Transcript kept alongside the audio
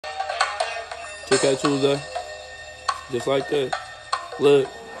Took that Tuesday. Just like that. Look.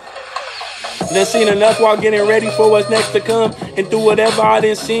 Done seen enough while getting ready for what's next to come. And through whatever I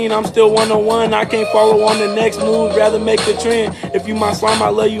done seen, I'm still one-on-one. I can't follow on the next move, rather make the trend. If you my slime, I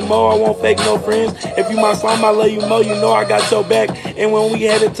love you more, I won't fake no friends. If you my slime, I love you more, you know I got your back. And when we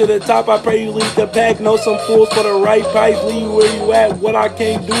headed to the top, I pray you lead the pack. Know some fools for the right price, leave you where you at. What I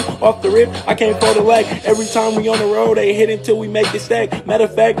can't do off the rip, I can't fold the lag. Every time we on the road, they hit until we make it stack. Matter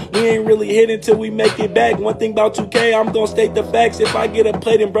of fact, we ain't really hit until we make it back. One thing about 2K, I'm gonna state the facts. If I get a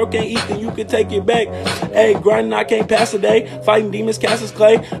plate and bro can't eat, then you can take it back. Hey, grinding, I can't pass a day. Fighting demons, cast as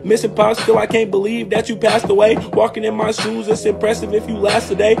clay. Missing pops, still I can't believe that you passed away. Walking in my shoes, it's impressive if you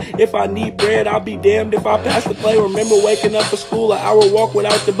last a day. If I need bread, I'll be damned if I pass the play. Remember waking up for school, an hour walk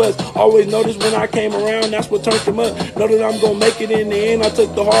without the bus. Always notice when I came around, that's what turned them up. Know that I'm gonna make it in the end, I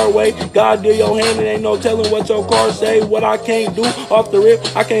took the hard way. God deal your hand, it ain't no telling what your car say. What I can't do off the rip,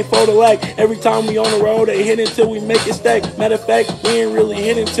 I can't fold a lag. Every time we on the road, they hit until we make it stack. Matter of fact, we ain't really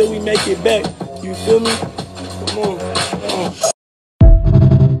hit until we make it back. You feel me? Come on.